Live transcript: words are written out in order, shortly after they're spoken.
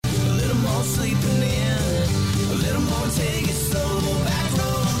take it slow, back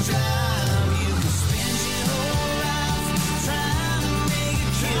road drive. You can spend your whole life trying to make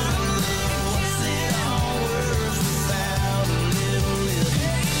it count. What's it all worth without a little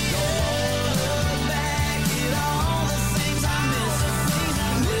living? Don't wanna look back at all the things I miss.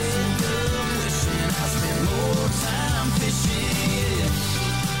 Wake up wishing I spent more time fishing.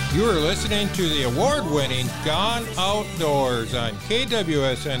 You are listening to the award-winning Gone Outdoors on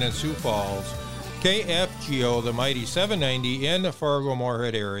KWSN in Sioux Falls, KFGO, the mighty 790 in the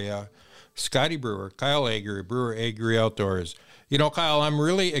Fargo-Moorhead area. Scotty Brewer, Kyle Agri, Brewer Agri Outdoors. You know, Kyle, I'm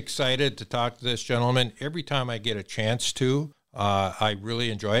really excited to talk to this gentleman every time I get a chance to. I really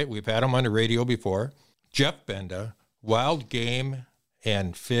enjoy it. We've had him on the radio before. Jeff Benda, wild game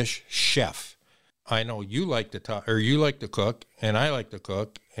and fish chef. I know you like to talk, or you like to cook, and I like to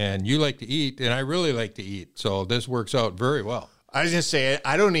cook, and you like to eat, and I really like to eat. So this works out very well. I was going to say,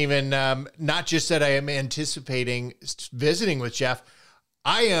 I don't even, not just that I am anticipating visiting with Jeff,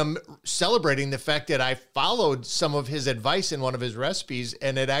 I am celebrating the fact that I followed some of his advice in one of his recipes,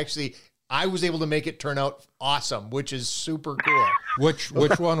 and it actually, I was able to make it turn out awesome, which is super cool. Which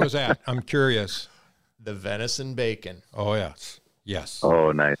one was that? I'm curious. The venison bacon. Oh, yes. Yes.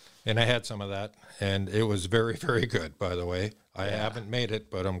 Oh, nice. And I had some of that, and it was very, very good, by the way. I haven't made it,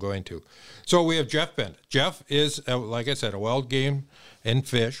 but I'm going to. So we have Jeff Benda. Jeff is, like I said, a wild game and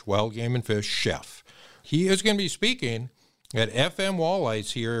fish chef. He is going to be speaking at FM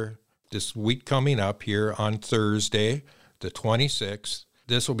Walleyes here this week coming up here on Thursday, the 26th.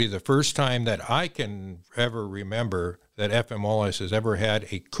 This will be the first time that I can ever remember that FM Walleyes has ever had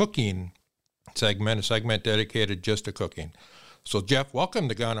a cooking segment, a segment dedicated just to cooking. So, Jeff, welcome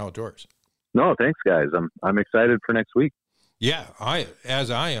to Gone Outdoors. No, thanks, guys. I'm excited for next week. Yeah, I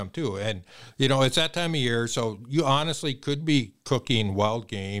am too. And, you know, it's that time of year, so you honestly could be cooking wild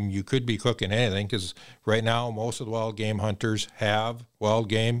game. You could be cooking anything because right now most of the wild game hunters have wild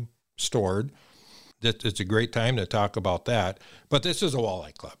game stored. It's a great time to talk about that. But this is a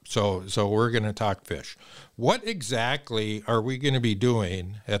walleye club, so we're going to talk fish. What exactly are we going to be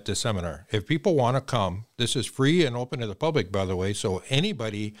doing at the seminar? If people want to come, this is free and open to the public, by the way, so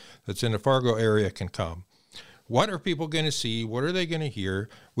anybody that's in the Fargo area can come. What are people going to see? What are they going to hear?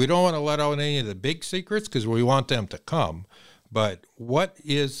 We don't want to let out any of the big secrets because we want them to come. But what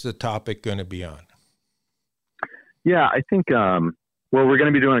is the topic going to be on? Yeah, I think, well, we're going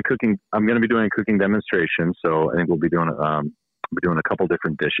to be doing a cooking. I'm going to be doing a cooking demonstration. So I think we'll be doing a couple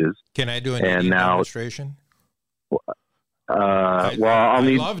different dishes. Can I do an eating demonstration? I'll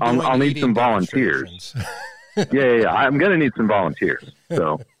need some volunteers. Yeah. I'm going to need some volunteers.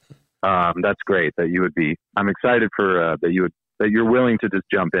 So. That's great that you would be. I'm excited for that you're willing to just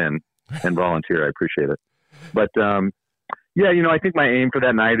jump in and volunteer. I appreciate it. But yeah, you know, I think my aim for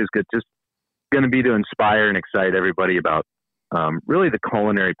that night is just going to be to inspire and excite everybody about really the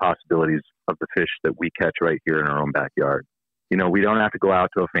culinary possibilities of the fish that we catch right here in our own backyard. You know, we don't have to go out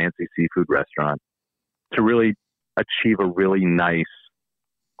to a fancy seafood restaurant to really achieve a really nice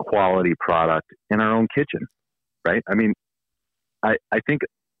quality product in our own kitchen, right? I mean, I think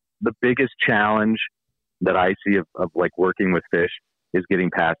the biggest challenge that I see of like working with fish is getting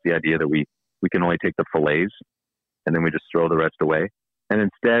past the idea that we can only take the fillets and then we just throw the rest away. And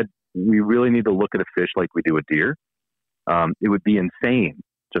instead, we really need to look at a fish like we do a deer. It would be insane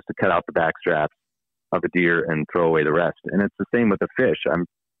just to cut out the back straps of a deer and throw away the rest. And it's the same with the fish. I'm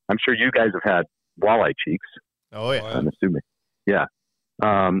sure you guys have had walleye cheeks. Oh yeah. I'm assuming. Yeah.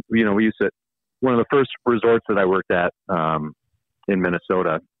 You know, we used to, one of the first resorts that I worked at in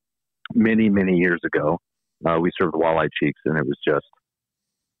Minnesota many, many years ago, we served walleye cheeks, and it was just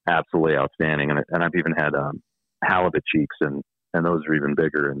absolutely outstanding. And I've even had halibut cheeks, and those are even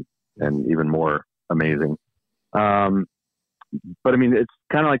bigger and even more amazing. But I mean, it's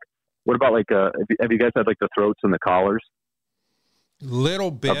kind of like, what about like, have you guys had like the throats and the collars?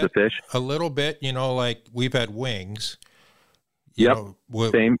 Little bit of the fish? A little bit, you know, like we've had wings. Yep.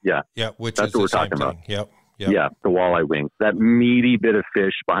 Same. Yeah. Yeah. Which that's is what we're the same talking thing. about. Yep. Yeah. The walleye wings, that meaty bit of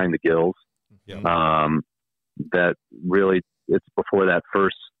fish behind the gills. Yep. That really, it's before that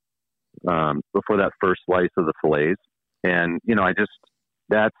first slice of the fillets. And, you know,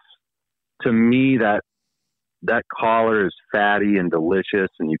 that's, to me, that collar is fatty and delicious,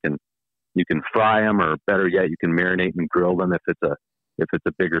 and you can fry them, or better yet, you can marinate and grill them if it's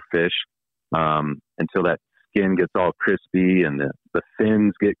a bigger fish, until that skin gets all crispy and the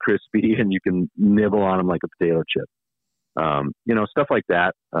fins get crispy and you can nibble on them like a potato chip. You know, stuff like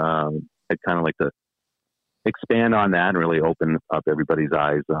that. I'd kind of like to expand on that and really open up everybody's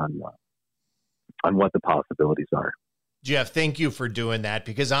eyes on what the possibilities are. Jeff, thank you for doing that,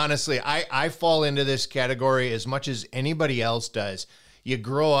 because honestly, I fall into this category as much as anybody else does. You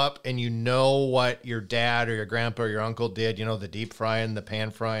grow up and you know what your dad or your grandpa or your uncle did, you know, the deep frying, the pan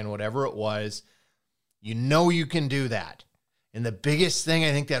frying, whatever it was. You know you can do that. And the biggest thing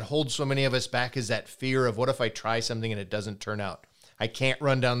I think that holds so many of us back is that fear of, what if I try something and it doesn't turn out? I can't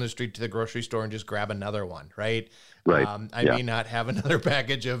run down the street to the grocery store and just grab another one, right? Right. I may not have another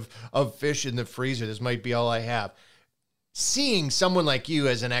package of fish in the freezer. This might be all I have. Seeing someone like you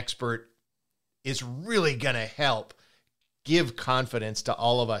as an expert is really going to help give confidence to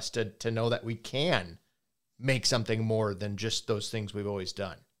all of us to know that we can make something more than just those things we've always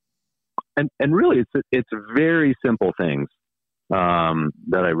done. And really, it's very simple things that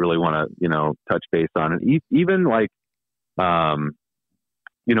I really want to, touch base on. And even like,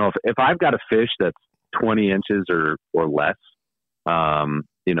 if I've got a fish that's 20 inches or less, a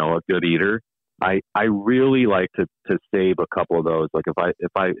good eater, I really like to save a couple of those. Like if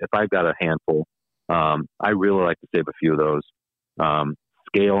I've got a handful, I really like to save a few of those,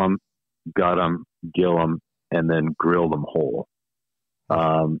 scale them, gut them, gill them, and then grill them whole.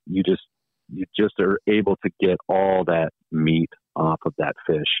 You just are able to get all that meat off of that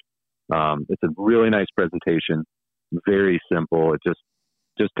fish. It's a really nice presentation, very simple. It just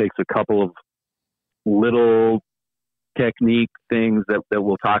takes a couple of little technique things that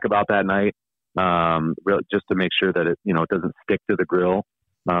we'll talk about that night, just to make sure that it doesn't stick to the grill.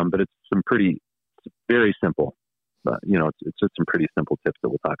 But it's very simple. It's just some pretty simple tips that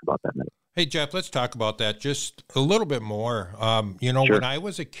we'll talk about that night. Hey, Jeff, let's talk about that just a little bit more. Sure. When I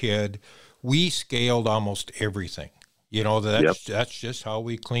was a kid, we scaled almost everything. That's just how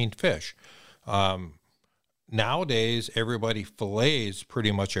we cleaned fish. Nowadays, everybody fillets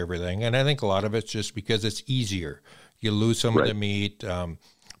pretty much everything, and I think a lot of it's just because it's easier. You lose some of the meat.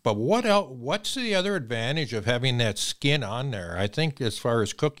 But what else? What's the other advantage of having that skin on there? I think as far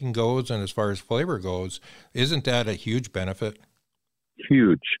as cooking goes and as far as flavor goes, isn't that a huge benefit?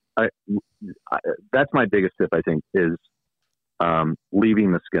 Huge. That's my biggest tip, I think, is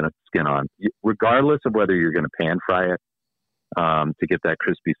leaving the skin on, regardless of whether you're going to pan fry it to get that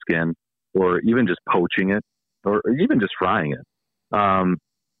crispy skin, or even just poaching it, or even just frying it.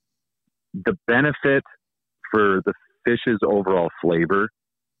 The benefit for the fish's overall flavor,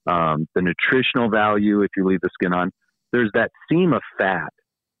 the nutritional value, if you leave the skin on, there's that seam of fat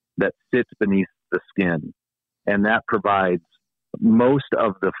that sits beneath the skin, and that provides most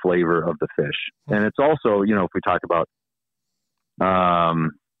of the flavor of the fish. And it's also, if we talk about,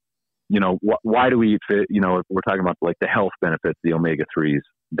 why do we eat fish? If we're talking about like the health benefits, the omega-3s,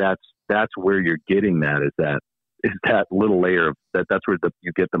 that's where you're getting that, is that little layer of that. That's where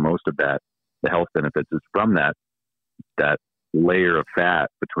you get the most of that. The health benefits is from that layer of fat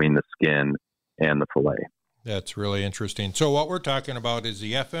between the skin and the fillet. That's really interesting. So what we're talking about is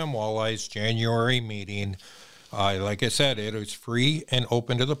the FM Walleyes January meeting. Like I said, it is free and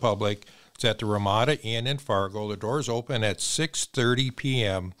open to the public. It's at the Ramada Inn in Fargo. The doors open at 6:30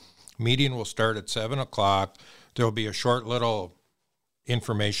 p.m. Meeting will start at 7 o'clock. There will be a short little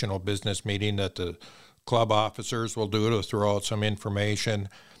informational business meeting that the club officers will do to throw out some information.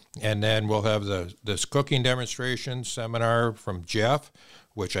 And then we'll have this cooking demonstration seminar from Jeff,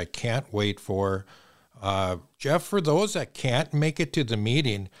 which I can't wait for. Jeff, for those that can't make it to the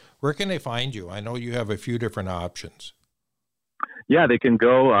meeting, where can they find you? I know you have a few different options. Yeah, they can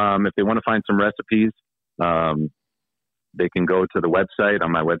go, if they want to find some recipes, they can go to the website.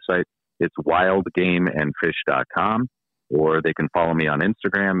 On my website, it's wildgameandfish.com, or they can follow me on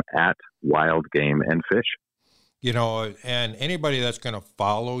Instagram at wildgameandfish. And anybody that's going to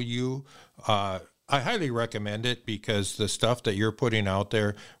follow you, I highly recommend it, because the stuff that you're putting out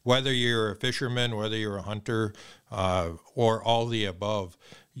there, whether you're a fisherman, whether you're a hunter, or all the above,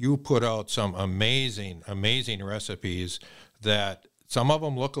 you put out some amazing, amazing recipes that some of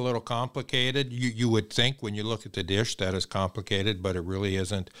them look a little complicated. You would think when you look at the dish that is complicated, but it really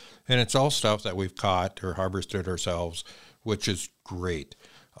isn't. And it's all stuff that we've caught or harvested ourselves, which is great.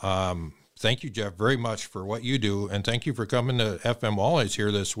 Thank you, Jeff, very much for what you do, and thank you for coming to FM Walleyes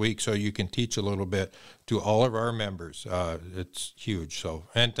here this week so you can teach a little bit to all of our members. It's huge.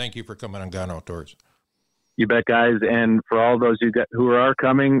 And thank you for coming on Gone Outdoors. You bet, guys. And for all those who are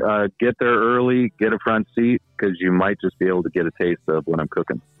coming, get there early, get a front seat, because you might just be able to get a taste of what I'm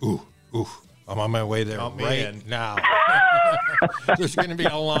cooking. Ooh, I'm on my way there now. There's going to be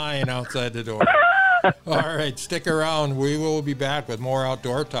a line outside the door. All right, stick around. We will be back with more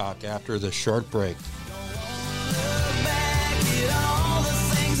outdoor talk after this short break.